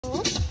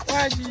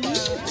You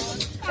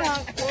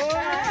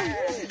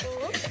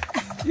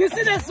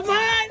see the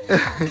smile?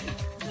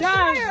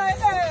 Dance.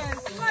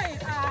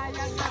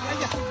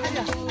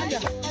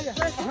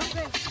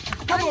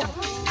 Come on.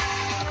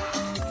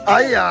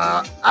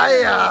 Aya.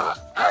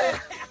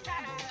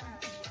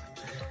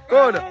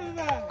 Good.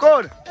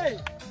 Hey,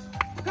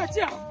 catch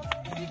up.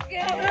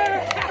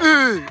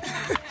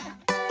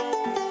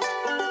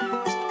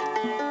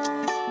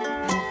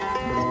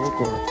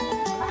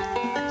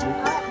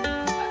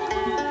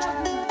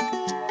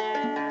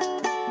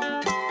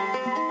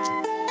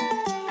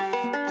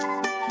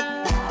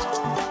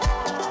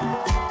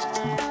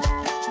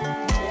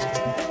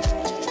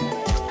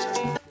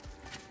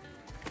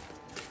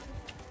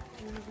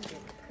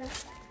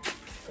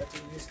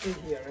 You stay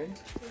here, right?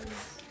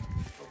 Yes.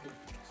 Okay.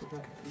 So,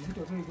 is it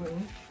okay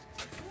going?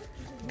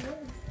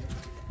 Yes.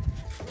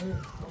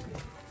 Okay.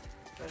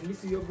 And this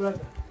is your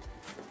brother.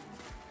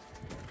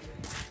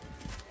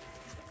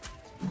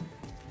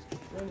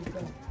 When you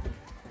come.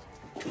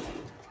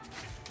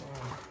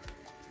 Wow.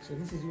 So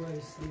this is where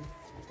you sleep.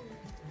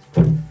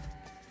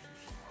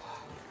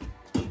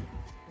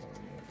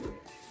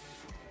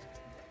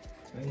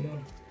 I know.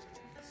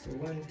 So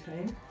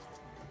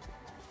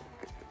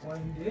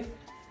one day,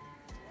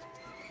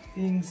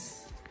 things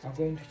are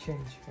going to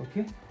change,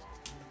 okay?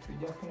 We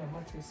definitely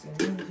mattress and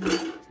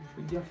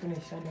we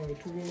definitely channel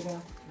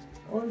together.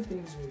 All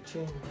things will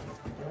change,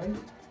 right?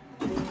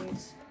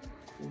 Things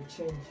will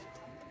change.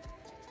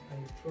 I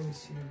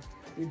promise you.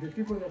 With the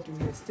people that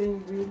we are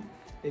staying with,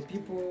 the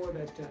people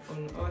that are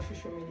on our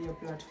social media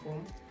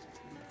platform,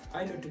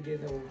 I know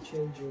together will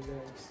change your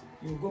lives.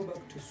 You'll go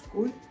back to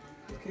school,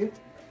 okay?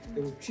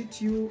 They will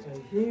treat you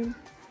and him,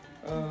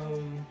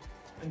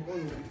 and all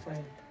will be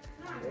fine,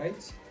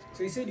 right?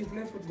 So you said you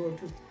play football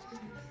too?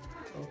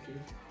 Okay.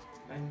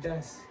 And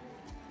dance?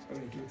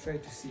 Alright, we'll try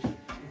to see if we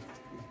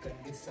can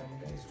get some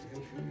guys to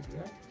help you with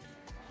that.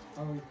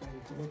 How we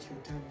can promote your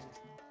talent.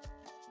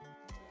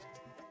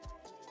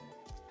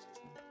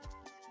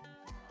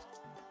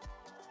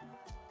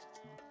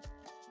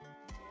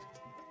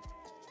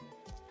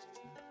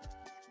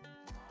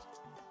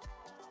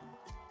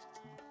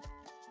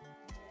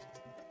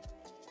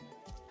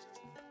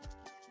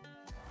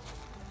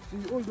 So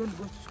you all don't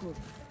go to school.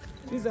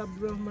 This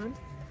Abdul,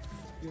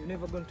 you've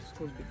never gone to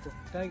school before.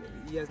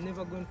 He has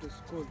never gone to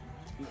school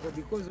before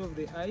because of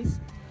the eyes,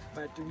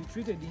 but we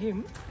treated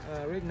him.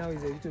 Right now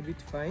he's a little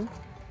bit fine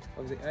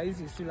of the eyes.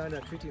 He's still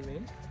under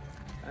treatment,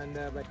 and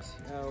but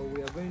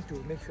we are going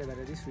to make sure that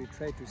at least we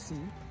try to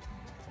see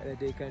that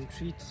they can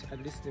treat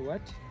at least the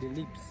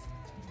lips.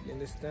 You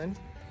understand?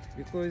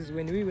 Because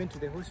when we went to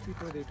the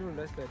hospital, they told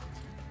us that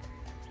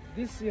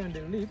this here on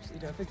the lips,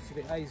 it affects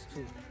the eyes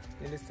too.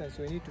 You understand?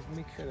 So we need to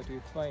make sure that we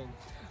find.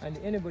 And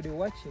anybody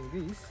watching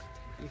this,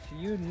 if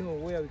you know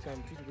where we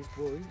can treat this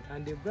boy,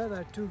 and the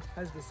brother too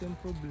has the same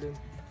problem.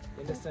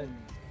 You understand?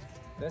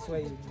 That's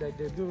why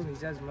the problem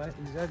is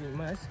having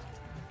mask.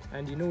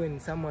 And you know when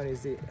someone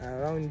is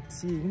around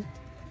seeing,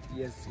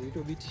 yes, a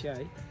little bit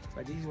shy,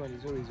 but this one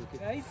is always okay.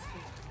 Guys,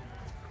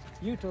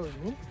 you told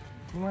me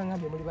you want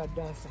to be a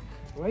dancer,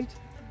 right?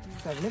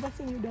 So I've never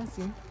seen you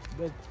dancing,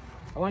 but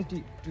I want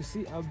you to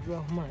see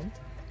Abdul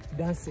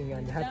dancing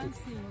and happy.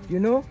 You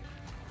know,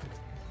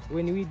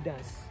 when we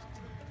dance,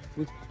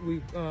 we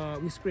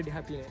spread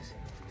happiness.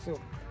 So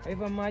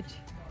however much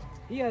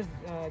he has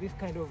this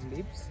kind of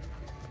lips,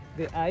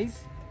 the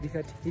eyes,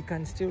 because he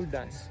can still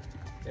dance.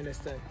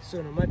 Understand?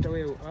 So no matter where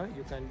you are,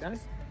 you can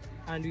dance,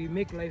 and we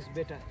make lives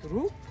better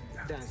through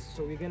dance.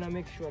 So we're gonna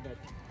make sure that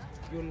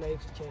your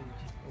lives change.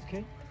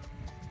 Okay?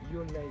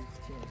 Your lives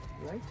change,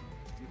 right?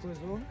 Because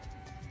of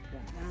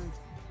dance.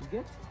 You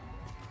get?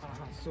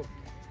 So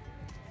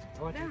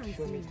I want you to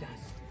show me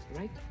dance,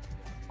 right?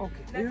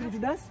 Okay. Are you ready to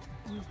dance?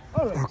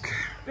 All right. Okay.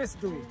 Let's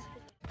do it.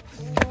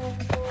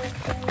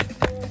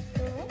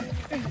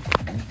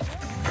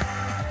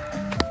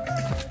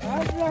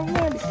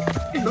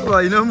 Oh,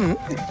 I know.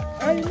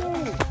 I know.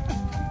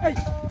 Hey.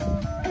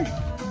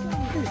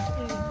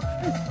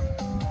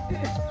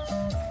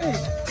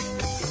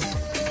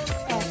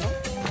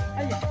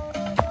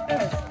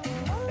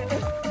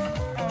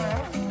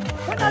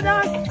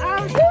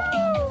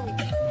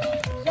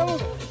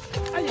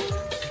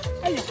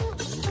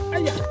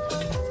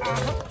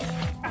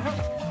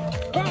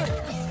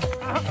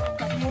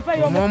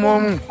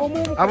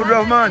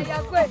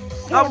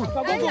 Abdul,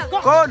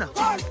 corner.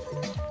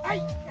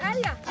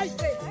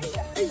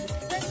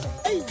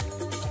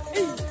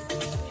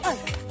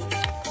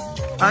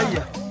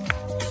 Aya.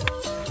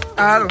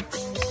 Aro.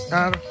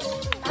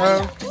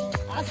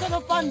 I saw the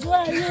fans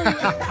where you.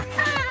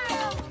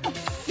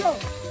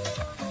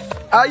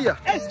 Aya.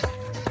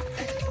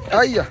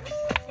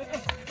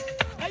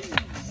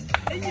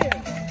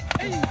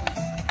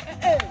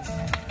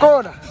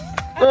 Corner.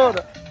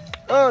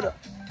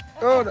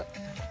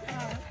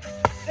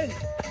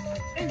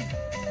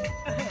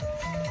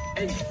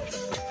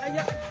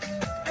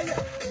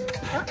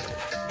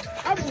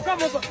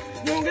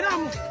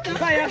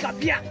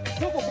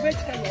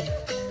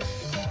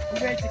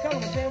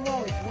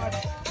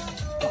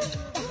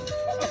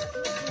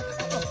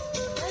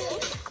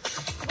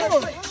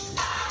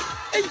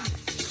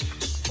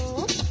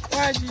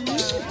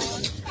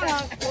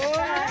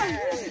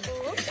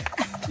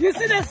 You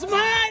see the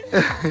smile?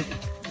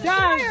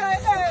 Dance.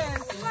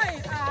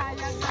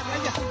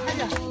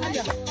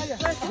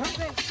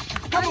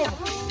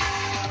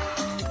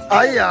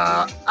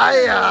 Aya,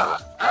 aya,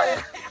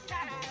 aya.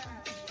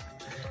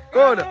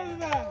 Good.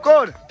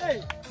 Good.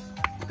 Hey,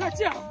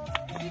 catch up.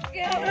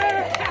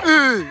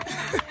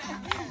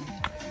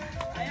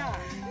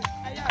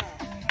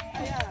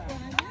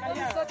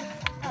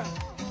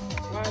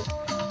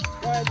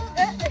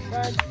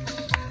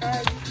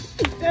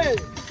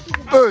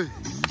 Hey,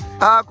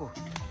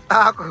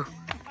 aku.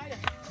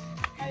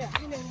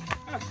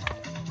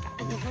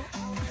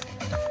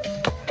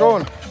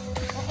 Turn.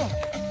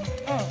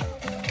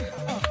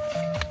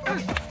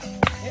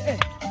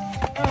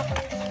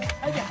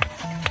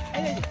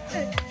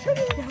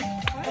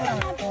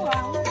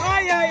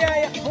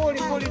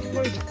 Hold it.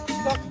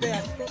 Stop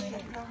there.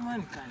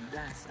 Man can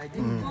dance. I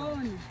didn't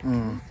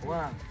know.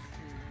 Wow.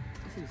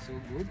 This is so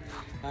good.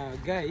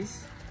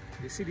 Guys,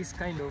 you see this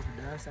kind of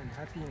dance and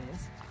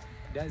happiness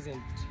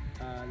doesn't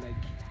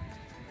like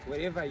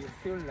wherever you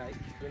feel like,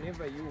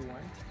 whenever you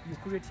want, you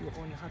create your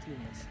own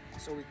happiness.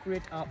 So we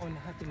create our own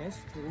happiness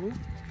through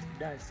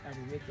dance and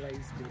we make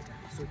lives better.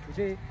 So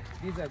today,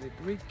 these are the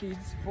 3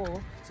 kids,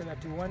 4, so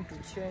that we want to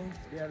change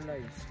their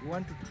lives. We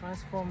want to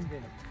transform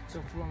them.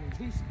 So from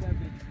this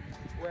garbage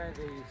where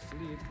they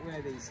sleep,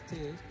 where they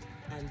stay,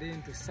 and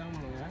then to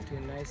somewhere, to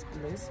a nice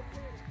place.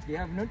 They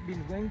have not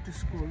been going to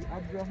school.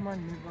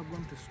 Abdurrahman never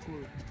gone to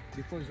school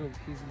because of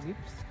his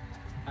lips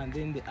and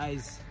then the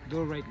eyes,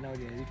 though right now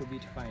they're a little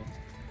bit fine.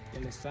 You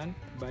understand?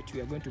 But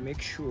we are going to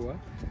make sure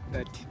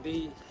that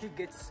he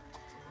gets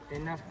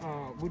enough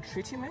good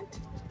treatment,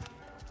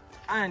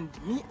 and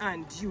me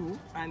and you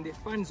and the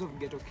fans of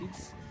Ghetto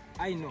Kids,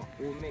 I know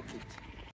we'll make it.